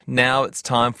Now it's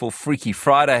time for Freaky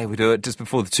Friday. We do it just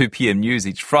before the 2 p.m. news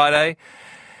each Friday.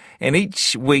 And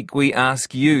each week we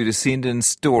ask you to send in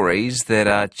stories that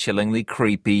are chillingly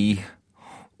creepy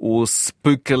or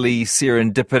spookily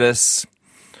serendipitous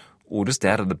or just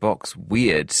out of the box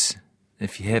weird.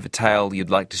 If you have a tale you'd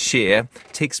like to share,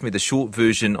 text me the short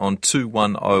version on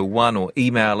 2101 or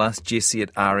email us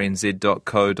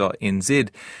jesse@rnz.co.nz.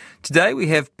 Today we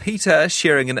have Peter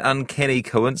sharing an uncanny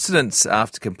coincidence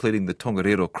after completing the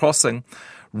Tongariro crossing,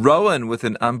 Rowan with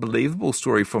an unbelievable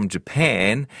story from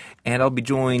Japan, and I'll be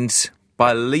joined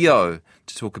by Leo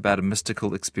to talk about a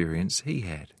mystical experience he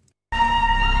had.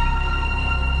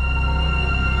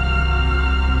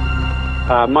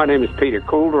 My name is Peter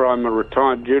Calder. I'm a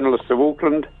retired journalist of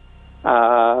Auckland.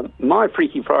 My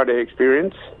Freaky Friday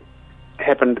experience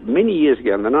happened many years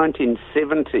ago in the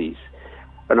 1970s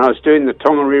when I was doing the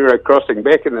Tongariro crossing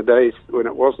back in the days when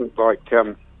it wasn't like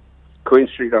Queen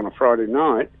Street on a Friday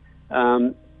night.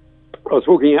 I was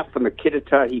walking up from the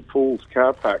Kiritahi Falls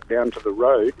car park down to the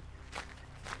road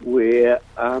where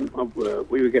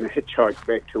we were going to hitchhike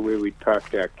back to where we'd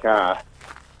parked our car.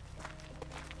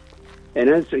 And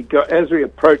as we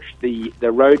approached the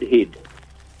roadhead,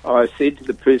 I said to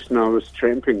the person I was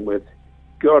tramping with,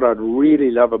 God, I'd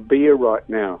really love a beer right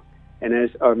now. And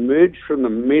as I emerged from the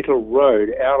metal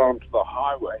road out onto the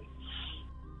highway,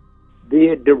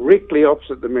 there, directly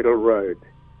opposite the metal road,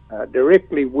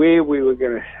 directly where we were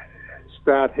going to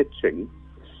start hitching,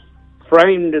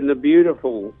 framed in the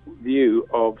beautiful view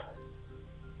of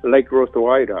Lake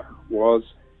Rotoaira,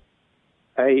 was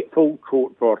a full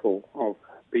quart bottle of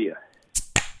beer.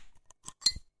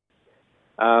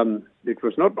 It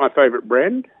was not my favourite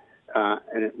brand,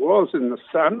 and it was in the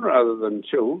sun rather than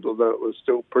chilled, although it was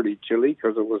still pretty chilly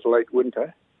because it was late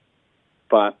winter.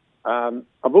 But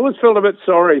I've always felt a bit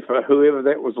sorry for whoever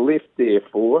that was left there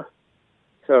for.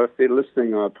 So if they're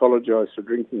listening, I apologise for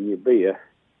drinking your beer,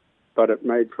 but it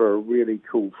made for a really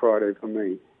cool Friday for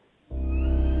me.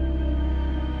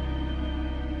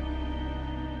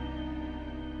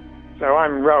 So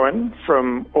I'm Rowan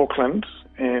from Auckland,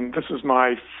 and this is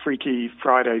my Freaky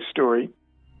Friday story.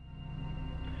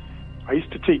 I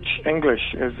used to teach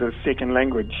English as a second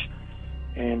language,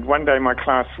 and one day my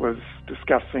class was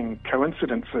discussing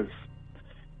coincidences,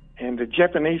 and a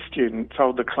Japanese student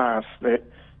told the class that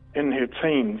in her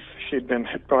teens she'd been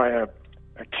hit by a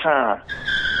car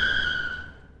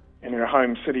in her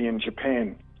home city in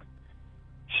Japan.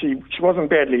 She wasn't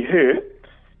badly hurt,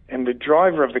 and the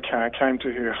driver of the car came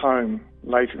to her home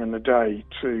later in the day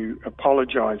to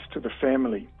apologise to the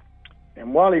family.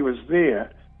 And while he was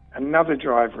there, another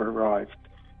driver arrived,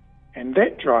 and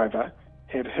that driver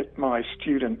had hit my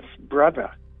student's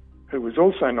brother, who was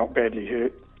also not badly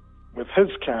hurt, with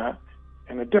his car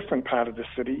in a different part of the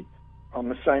city on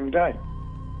the same day.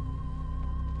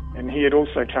 And he had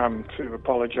also come to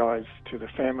apologise to the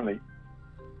family.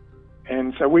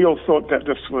 And so we all thought that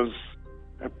this was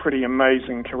a pretty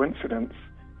amazing coincidence.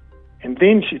 And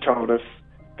then she told us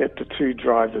that the two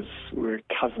drivers were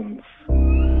cousins.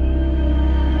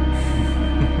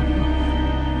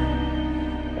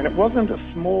 And it wasn't a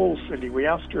small city. We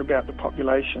asked her about the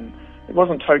population. It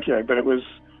wasn't Tokyo, but it was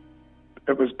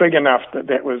big enough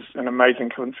that was an amazing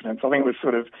coincidence. I think it was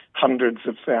sort of hundreds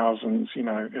of thousands,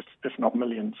 if not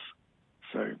millions.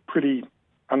 So pretty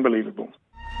unbelievable.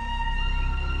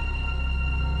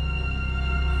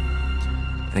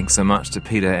 Thanks so much to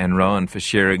Peter and Rowan for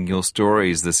sharing your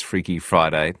stories this Freaky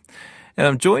Friday. And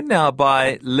I'm joined now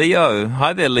by Leo.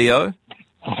 Hi there, Leo.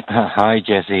 Hi,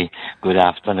 Jesse. Good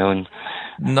afternoon.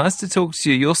 Nice to talk to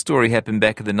you. Your story happened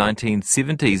back in the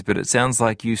 1970s, but it sounds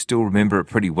like you still remember it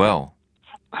pretty well.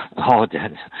 Oh,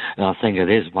 I think it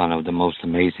is one of the most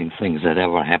amazing things that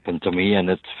ever happened to me, and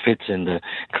it fits in the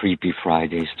Creepy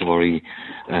Friday story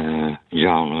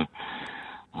genre.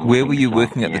 Where were you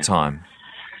working at the time?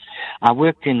 I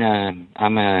worked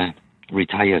I'm a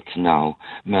retired now,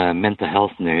 mental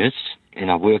health nurse, and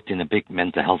I worked in a big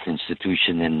mental health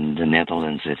institution in the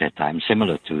Netherlands at that time,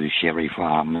 similar to Sherry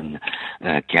Farm and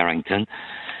Carrington.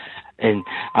 And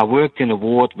I worked in a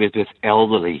ward with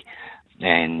elderly,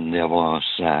 and there was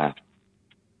an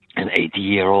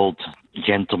 80-year-old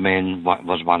gentleman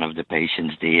was one of the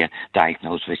patients there,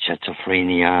 diagnosed with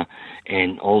schizophrenia,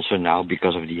 and also now,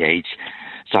 because of the age,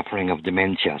 suffering of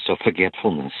dementia, so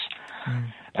forgetfulness.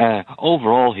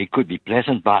 Overall, he could be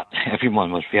pleasant, but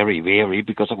everyone was very wary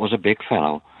because it was a big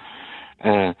fellow.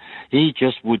 He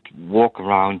just would walk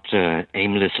around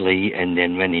aimlessly, and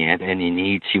then when he had any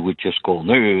needs, he would just call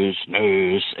nurse,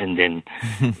 and then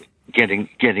getting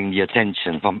the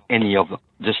attention from any of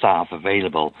the staff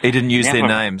available. He didn't use their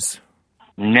names.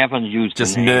 Never used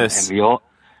just the name. nurse. And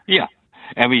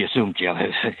And we assumed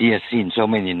he has seen so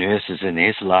many nurses in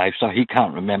his life, so he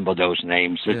can't remember those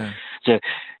names. Yeah. So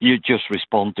you just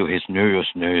respond to his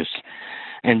nurse.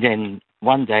 And then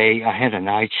one day I had a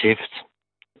night shift,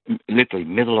 literally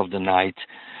middle of the night.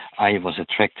 I was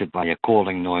attracted by a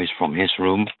calling noise from his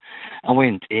room. I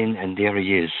went in, and there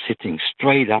he is, sitting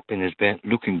straight up in his bed,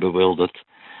 looking bewildered.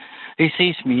 He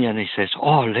sees me and he says,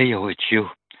 "Oh, Leo, it's you."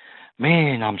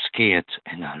 Man, I'm scared.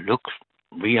 And I look,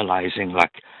 realizing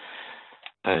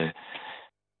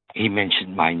he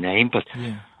mentioned my name, but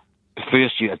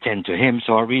first you attend to him,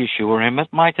 so I reassure him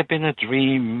it might have been a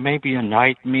dream, maybe a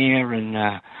nightmare,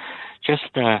 and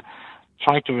just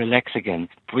try to relax again,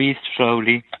 breathe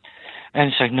slowly.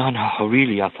 And say, no,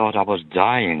 really, I thought I was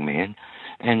dying, man.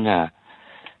 And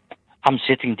I'm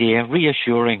sitting there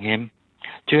reassuring him,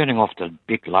 turning off the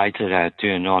big light that I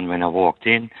turned on when I walked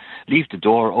in, leave the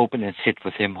door open and sit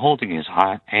with him, holding his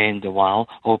hand a while,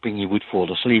 hoping he would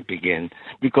fall asleep again,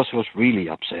 because I was really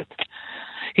upset.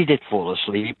 He did fall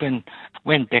asleep and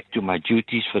went back to my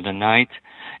duties for the night,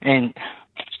 and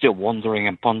still wondering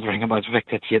and pondering about the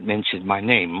fact that he had mentioned my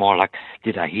name, more like,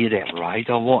 did I hear that right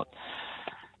or what?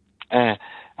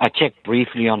 I checked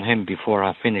briefly on him before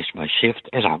I finished my shift,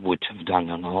 as I would have done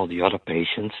on all the other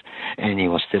patients, and he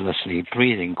was still asleep,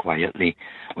 breathing quietly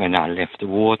when I left the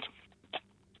ward.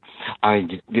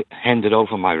 I handed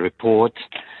over my report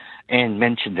and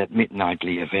mentioned that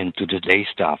midnightly event to the day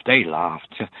staff. They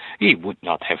laughed. He would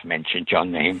not have mentioned your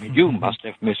name. You must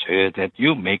have misheard that.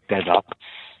 You make that up.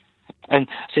 And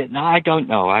I said, no, I don't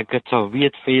know. I got a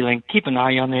weird feeling. Keep an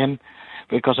eye on him,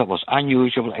 because it was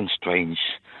unusual and strange.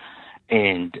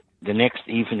 And the next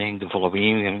evening, the following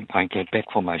evening, I came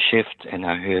back from my shift, and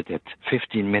I heard that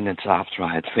 15 minutes after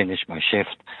I had finished my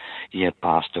shift, he had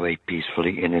passed away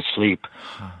peacefully in his sleep.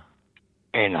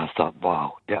 And I thought,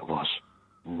 wow, that was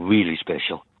really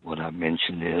special, what I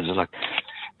mentioned there.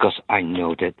 Because I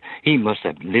know that he must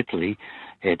have literally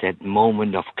had that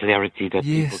moment of clarity that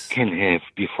people can have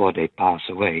before they pass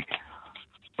away.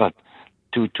 But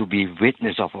to be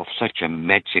witness of such a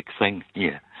magic thing,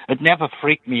 it never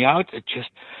freaked me out. It just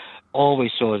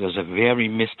always saw it as a very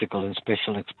mystical and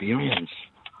special experience.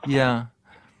 Yeah.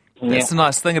 That's the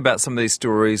nice thing about some of these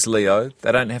stories, Leo.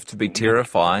 They don't have to be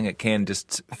terrifying. It can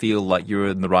just feel like you're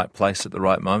in the right place at the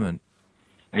right moment.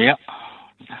 Yeah.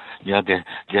 Yeah,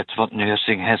 that's what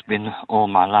nursing has been all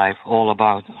my life, all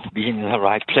about being in the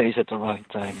right place at the right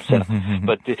time. So,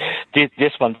 but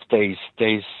this one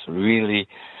stays really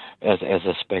as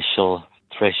a special,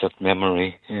 treasured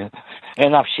memory. Yeah.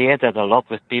 And I've shared that a lot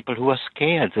with people who are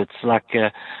scared. It's like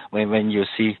when you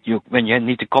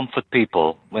need to comfort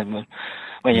people, when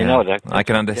you know that. I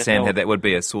can understand how that would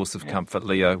be a source of comfort,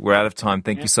 Leo. We're out of time.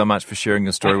 Thank you so much for sharing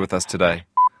your story with us today.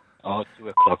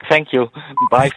 2:00. Thank you. Bye.